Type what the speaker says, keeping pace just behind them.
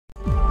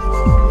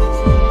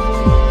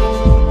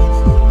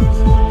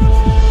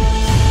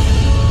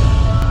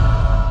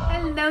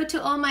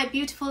to all my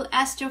beautiful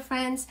astro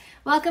friends.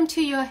 Welcome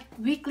to your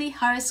weekly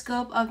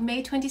horoscope of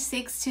May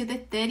 26th to the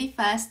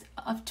 31st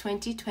of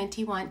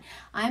 2021.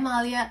 I'm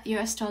Alia,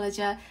 your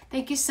astrologer.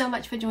 Thank you so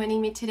much for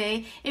joining me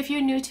today. If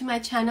you're new to my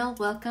channel,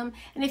 welcome.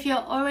 And if you're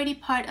already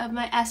part of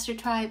my astro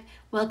tribe,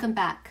 welcome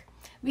back.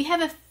 We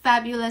have a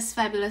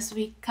fabulous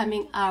week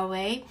coming our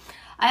way.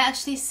 I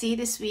actually see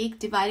this week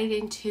divided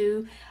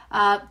into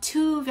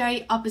two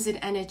very opposite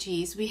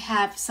energies. We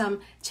have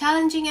some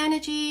challenging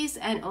energies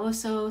and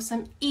also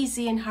some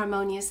easy and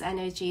harmonious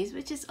energies,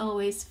 which is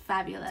always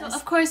fabulous. So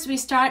of course, we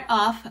start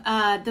off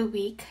the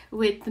week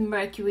with the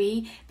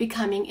Mercury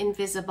becoming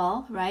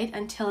invisible, right,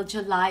 until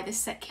July the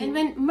 2nd. And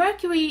when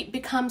Mercury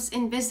becomes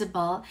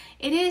invisible,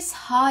 it is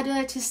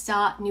harder to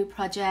start new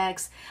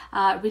projects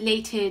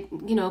related,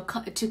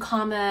 to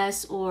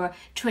commerce or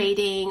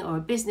trading or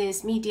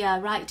business, media,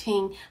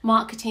 writing,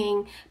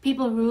 marketing.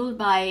 People ruled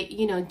by,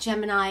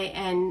 Gemini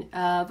and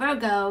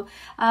Virgo,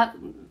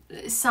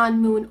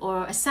 Sun, Moon,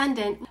 or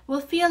Ascendant will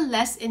feel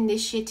less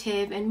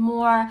initiative and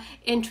more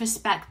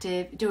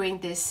introspective during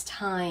this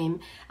time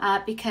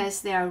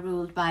because they are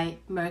ruled by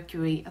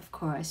Mercury, of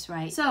course,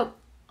 right? So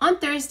on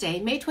Thursday,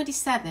 May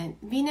 27th,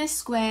 Venus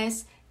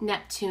squares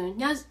Neptune.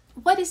 Now,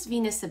 what is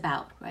Venus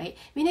about, right?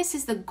 Venus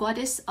is the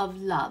goddess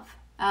of love.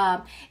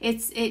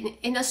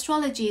 In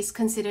astrology, it's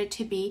considered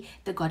to be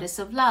the goddess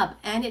of love,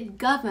 and it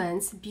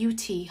governs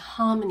beauty,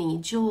 harmony,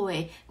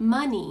 joy,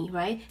 money,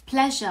 right?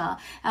 Pleasure.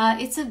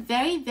 It's a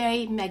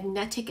very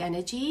magnetic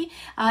energy.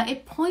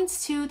 It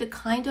points to the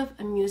kind of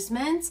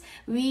amusements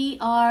we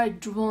are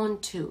drawn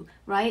to,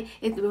 right?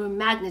 We're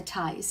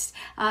magnetized.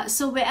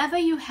 So wherever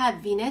you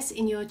have Venus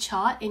in your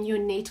chart, in your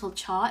natal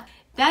chart,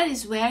 that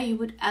is where you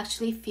would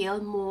actually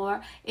feel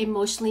more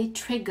emotionally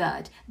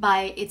triggered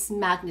by its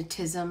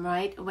magnetism,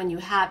 right? When you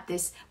have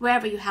this,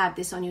 wherever you have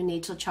this on your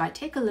natal chart,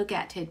 take a look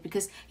at it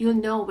because you'll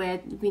know where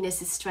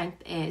Venus's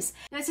strength is.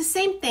 Now, it's the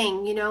same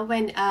thing,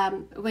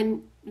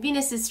 when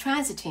Venus is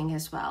transiting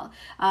as well,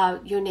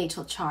 your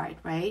natal chart,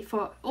 right?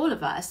 For all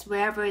of us,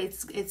 wherever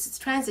it's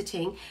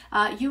transiting,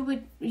 you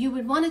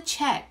would want to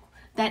check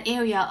that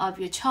area of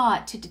your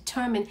chart to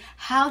determine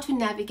how to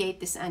navigate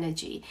this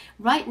energy.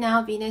 Right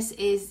now, Venus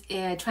is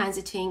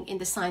transiting in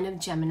the sign of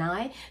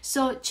Gemini.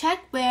 So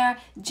check where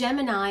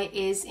Gemini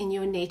is in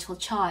your natal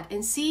chart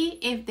and see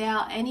if there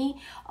are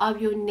any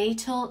of your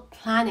natal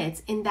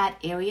planets in that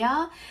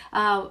area,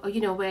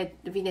 where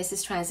Venus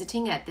is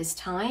transiting at this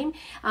time,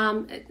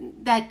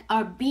 that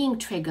are being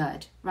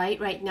triggered.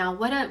 Right now,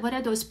 what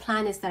are those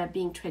planets that are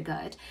being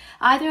triggered,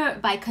 either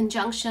by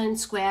conjunction,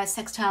 square,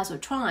 sextiles, or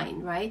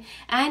trine, right?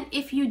 And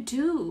if you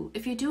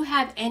do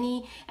have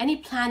any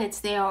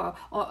planets there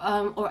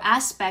or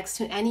aspects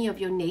to any of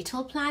your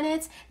natal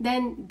planets,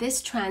 then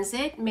this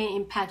transit may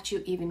impact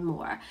you even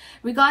more,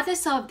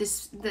 regardless of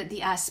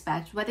the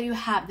aspect, whether you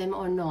have them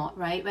or not,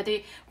 right?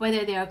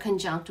 Whether they are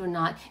conjunct or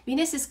not.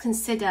 Venus is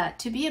considered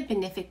to be a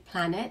benefic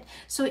planet,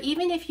 so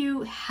even if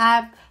you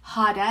have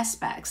hard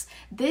aspects,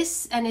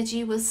 this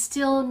energy will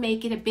still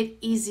make it a bit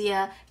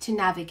easier to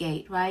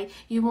navigate, right?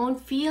 You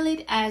won't feel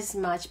it as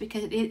much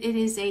because it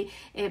is a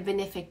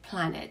benefic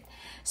planet.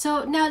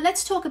 So now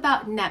let's talk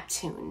about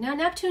Neptune. Now,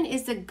 Neptune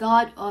is the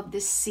god of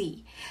the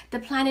sea, the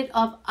planet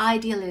of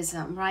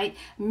idealism, right?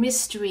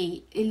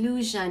 Mystery,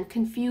 illusion,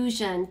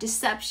 confusion,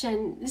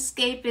 deception,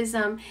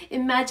 escapism,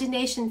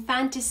 imagination,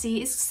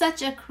 fantasy. It's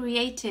such a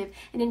creative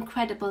and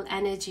incredible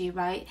energy,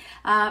 right?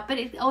 But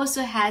it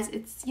also has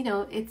its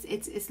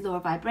lower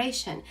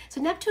vibration.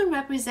 So Neptune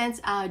represents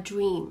our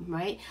dream,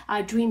 right?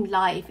 Our dream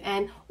life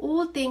and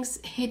all things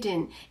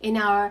hidden in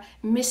our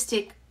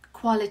mystic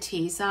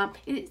qualities.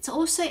 It's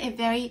also a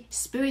very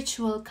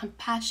spiritual,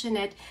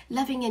 compassionate,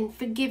 loving and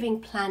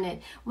forgiving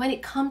planet when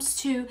it comes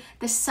to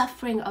the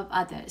suffering of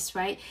others,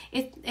 right?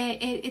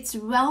 Its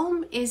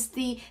realm is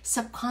the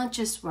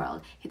subconscious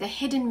world, the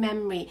hidden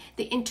memory,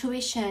 the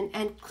intuition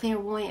and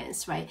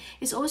clairvoyance, right?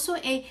 It's also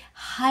a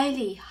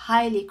highly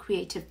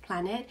creative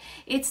planet.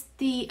 It's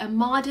the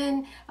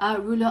modern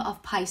ruler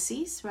of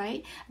Pisces,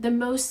 right? The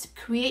most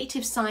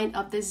creative sign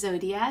of the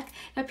Zodiac.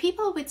 Now,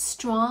 people with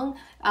strong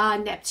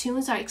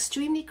Neptunes are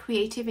extremely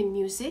creative in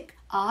music,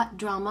 art,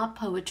 drama,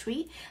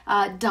 poetry,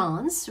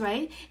 dance,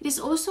 right? It is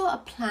also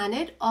a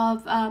planet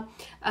of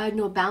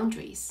no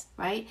boundaries,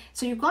 right?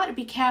 So you've got to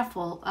be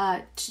careful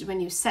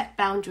when you set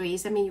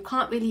boundaries. I mean,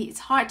 it's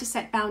hard to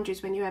set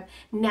boundaries when you have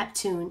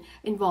Neptune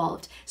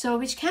involved. So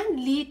which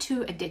can lead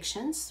to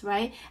addictions,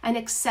 right? And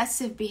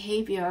excessive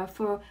behavior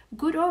for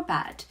good or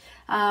bad.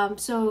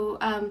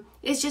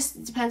 It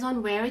just depends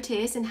on where it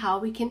is and how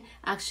we can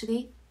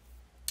actually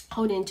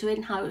hold into it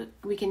and how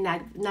we can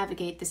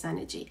navigate this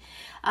energy.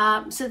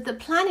 So the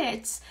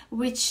planets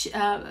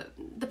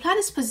the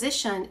planet's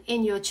position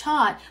in your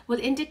chart will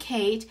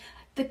indicate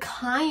the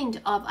kind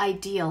of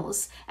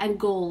ideals and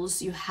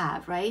goals you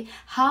have, right?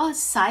 How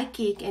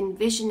psychic and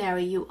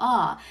visionary you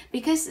are,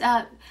 because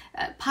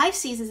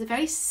Pisces is a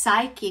very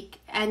psychic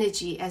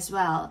energy as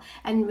well.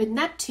 And with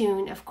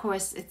Neptune, of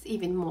course, it's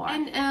even more.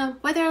 And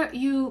whether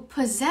you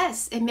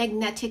possess a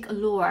magnetic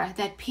allure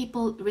that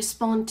people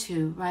respond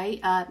to, right?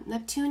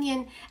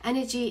 Neptunian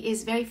energy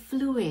is very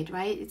fluid,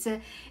 right?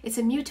 It's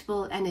a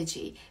mutable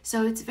energy,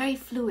 so it's very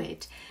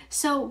fluid.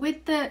 So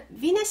with the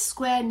Venus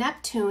square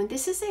Neptune,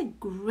 this is a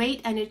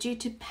great energy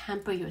to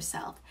pamper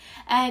yourself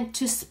and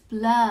to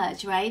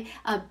splurge, right,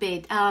 a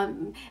bit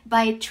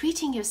by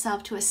treating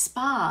yourself to a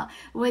spa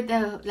with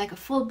like a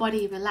full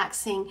body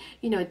relaxing,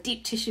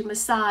 deep tissue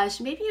massage,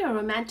 maybe a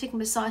romantic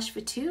massage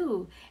for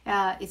two.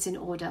 It's in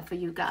order for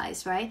you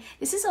guys, right?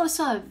 This is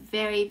also a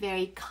very,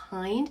 very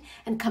kind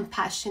and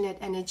compassionate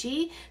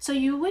energy. So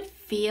you would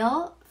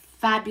feel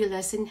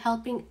fabulous in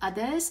helping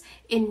others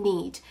in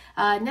need.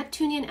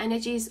 Neptunian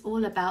energy is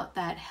all about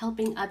that,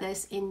 helping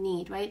others in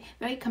need, right?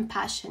 Very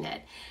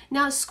compassionate.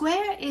 Now,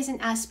 square is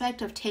an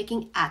aspect of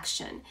taking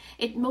action.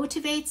 It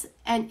motivates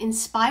and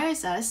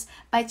inspires us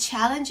by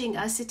challenging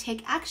us to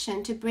take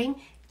action to bring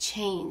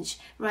change,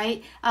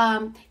 right?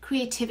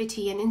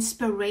 Creativity and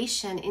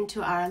inspiration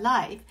into our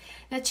life.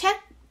 Now,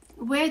 check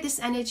where this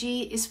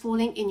energy is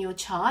falling in your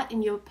chart,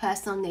 in your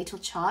personal natal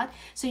chart,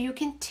 so you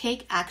can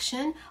take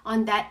action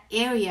on that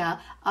area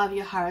of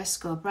your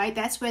horoscope, right?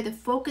 That's where the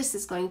focus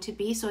is going to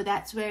be. So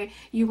that's where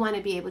you want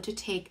to be able to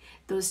take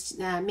those,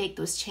 make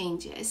those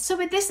changes. So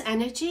with this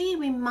energy,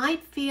 we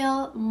might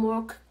feel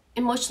more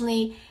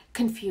emotionally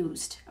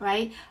confused,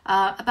 right?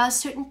 About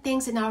certain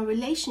things in our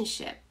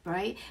relationship,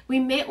 right? We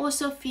may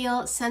also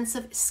feel sense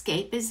of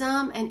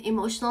escapism and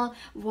emotional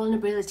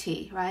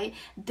vulnerability, right?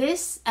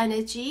 This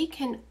energy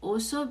can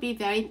also be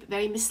very,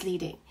 very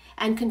misleading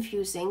and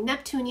confusing.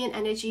 Neptunian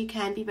energy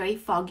can be very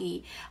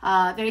foggy,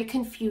 very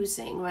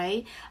confusing,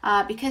 right?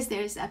 Because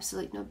there is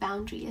absolutely no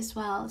boundary as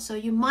well. So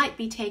you might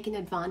be taken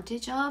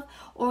advantage of,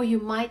 or you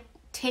might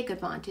take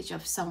advantage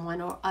of someone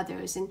or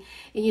others, and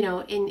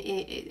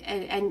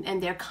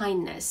and their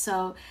kindness.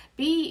 So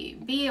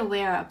be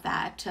aware of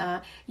that.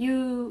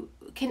 You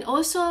can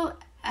also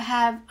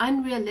have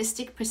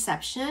unrealistic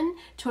perception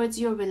towards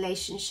your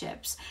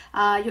relationships.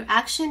 Your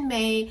action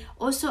may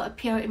also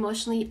appear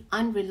emotionally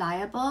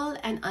unreliable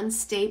and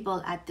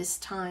unstable at this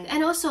time.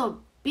 And also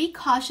be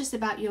cautious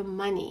about your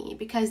money,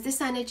 because this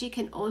energy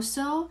can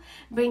also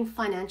bring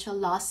financial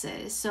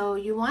losses. So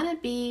you want to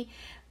be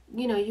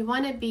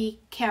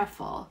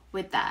careful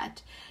with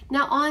that.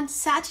 Now on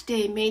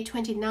Saturday, May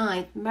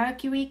 29th,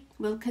 Mercury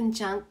will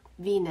conjunct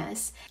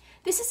Venus.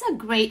 This is a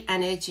great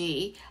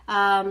energy,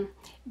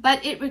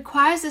 but it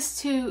requires us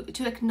to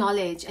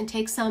acknowledge and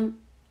take some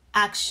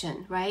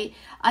action, right?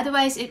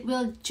 Otherwise, it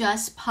will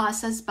just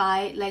pass us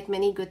by, like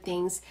many good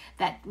things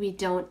that we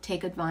don't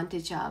take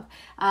advantage of.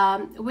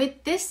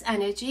 With this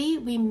energy,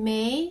 we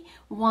may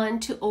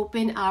want to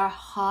open our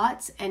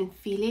hearts and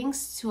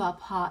feelings to our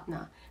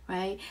partner,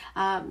 right?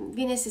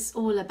 Venus is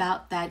all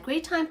about that.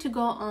 Great time to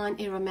go on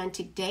a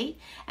romantic date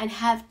and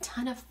have a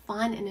ton of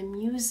fun and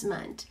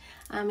amusement.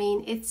 I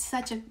mean, it's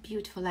such a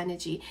beautiful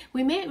energy.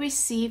 We may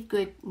receive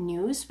good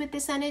news with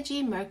this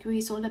energy. Mercury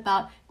is all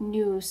about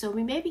news. So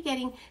we may be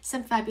getting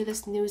some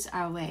fabulous news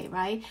our way,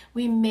 right?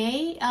 We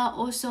may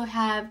also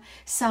have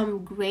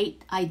some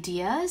great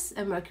ideas.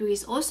 Mercury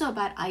is also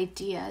about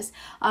ideas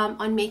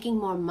on making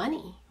more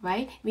money,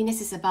 right?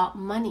 Venus is about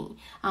money,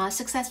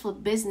 successful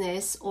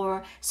business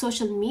or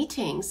social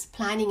meetings,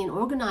 planning and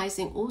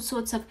organizing all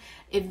sorts of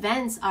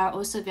events are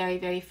also very,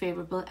 very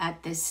favorable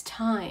at this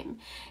time.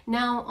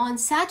 Now on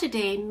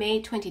Saturday,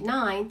 May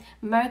 29th,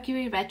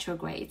 Mercury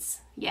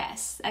retrogrades.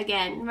 Yes,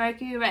 again,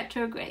 Mercury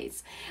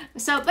retrogrades.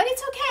 So, but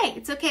it's okay.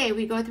 It's okay.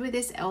 We go through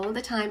this all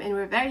the time and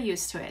we're very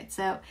used to it.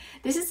 So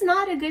this is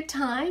not a good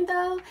time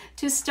though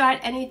to start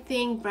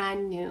anything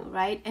brand new,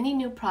 right? Any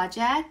new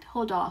project,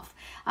 hold off.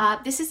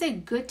 This is a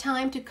good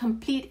time to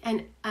complete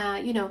and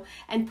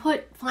and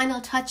put final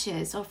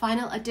touches or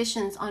final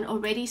additions on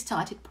already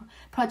started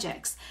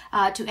projects,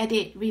 to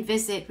edit,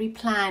 revisit,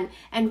 replan,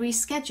 and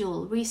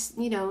reschedule,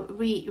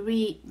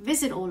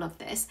 revisit all of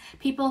this.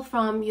 People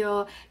from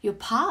your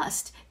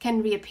past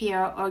can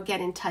reappear or get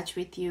in touch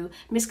with you.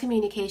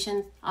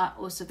 Miscommunications are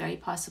also very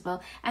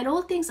possible, and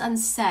all things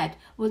unsaid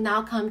will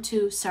now come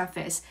to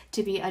surface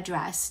to be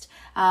addressed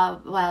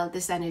while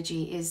this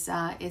energy is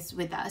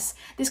with us.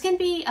 This can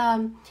be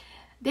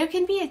there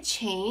can be a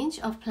change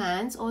of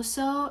plans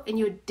also in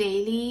your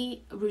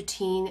daily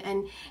routine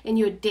and in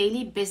your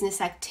daily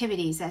business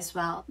activities as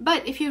well.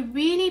 But if you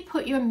really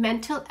put your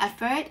mental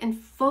effort and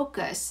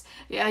focus,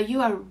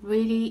 you are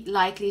really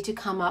likely to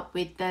come up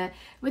with the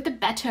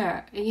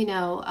better,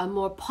 a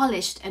more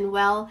polished and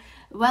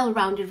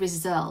well-rounded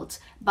result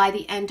by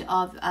the end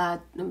of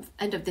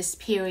this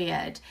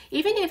period.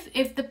 Even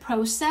if the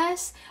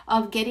process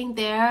of getting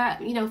there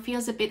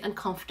feels a bit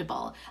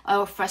uncomfortable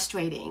or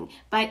frustrating,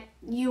 but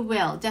you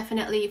will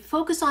definitely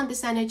focus on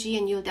this energy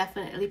and you'll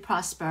definitely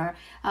prosper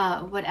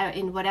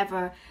in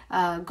whatever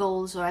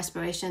goals or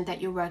aspiration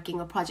that you're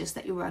working or projects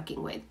that you're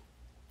working with.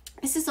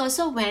 This is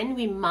also when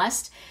we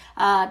must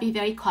be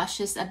very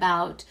cautious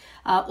about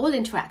all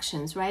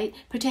interactions, right?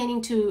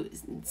 Pertaining to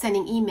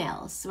sending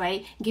emails,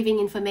 right? Giving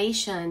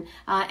information,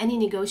 any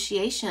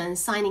negotiations,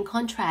 signing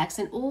contracts,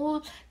 and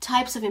all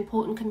types of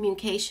important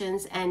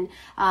communications and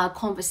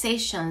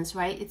conversations,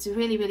 right? It's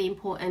really, really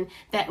important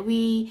that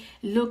we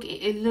look,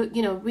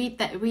 read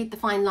the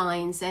fine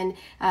lines and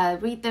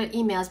read the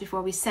emails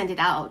before we send it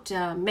out,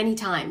 many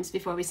times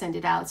before we send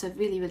it out. So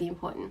really, really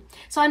important.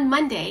 So on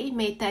Monday,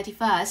 May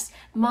 31st,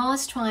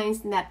 Mars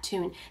trines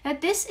Neptune. Now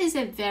this is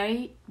a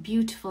very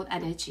beautiful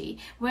energy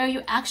where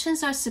your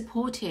actions are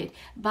supported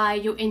by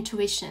your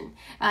intuition.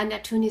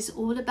 Neptune is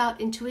all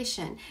about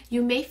intuition.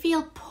 You may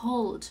feel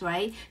pulled,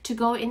 right, to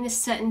go in a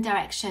certain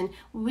direction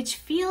which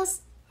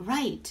feels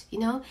right,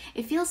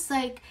 it feels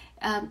like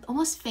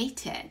almost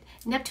fated.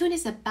 Neptune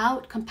is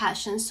about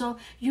compassion, so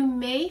you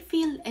may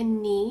feel a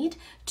need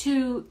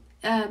to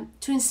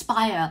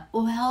inspire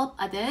or help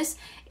others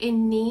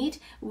in need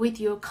with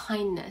your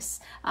kindness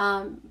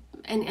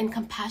and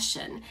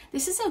compassion.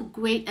 This is a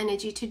great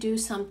energy to do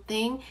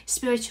something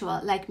spiritual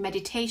like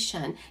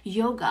meditation,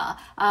 yoga,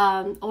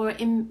 or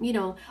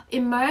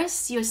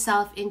immerse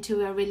yourself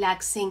into a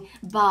relaxing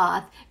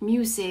bath,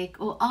 music,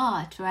 or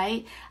art,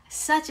 right?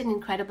 Such an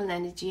incredible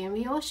energy, and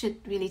we all should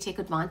really take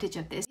advantage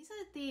of this. These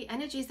are the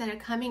energies that are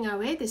coming our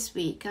way this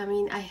week. I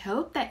mean, I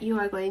hope that you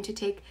are going to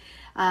take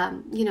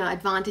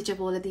advantage of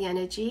all of the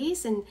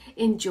energies and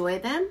enjoy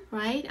them,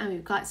 right? And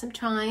we've got some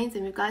trines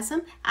and we've got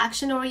some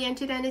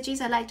action-oriented energies,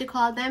 I like to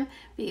call them.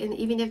 And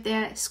even if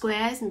they're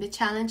squares and a bit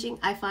challenging,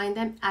 I find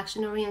them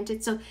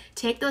action-oriented. So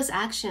take those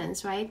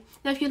actions, right?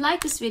 Now, if you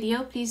like this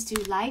video, please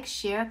do like,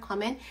 share,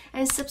 comment,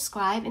 and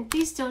subscribe. And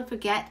please don't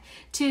forget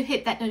to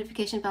hit that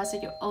notification bell so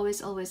you're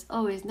always, always,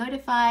 always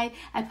notified.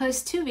 I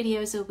post 2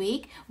 videos a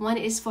week. One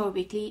is for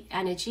weekly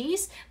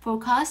energies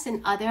forecast,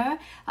 and other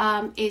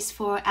is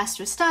for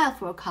Astro Style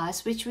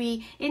forecast, which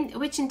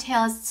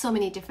entails so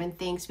many different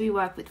things. We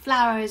work with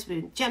flowers,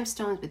 with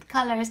gemstones, with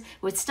colors,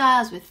 with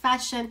styles, with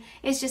fashion.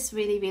 It's just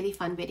really, really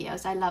fun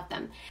videos. I love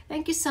them.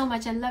 Thank you so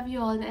much. I love you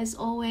all, and as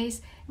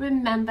always,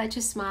 remember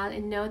to smile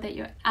and know that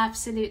you're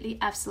absolutely,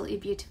 absolutely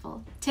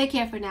beautiful. Take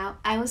care for now.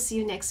 I will see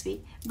you next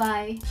week.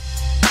 Bye.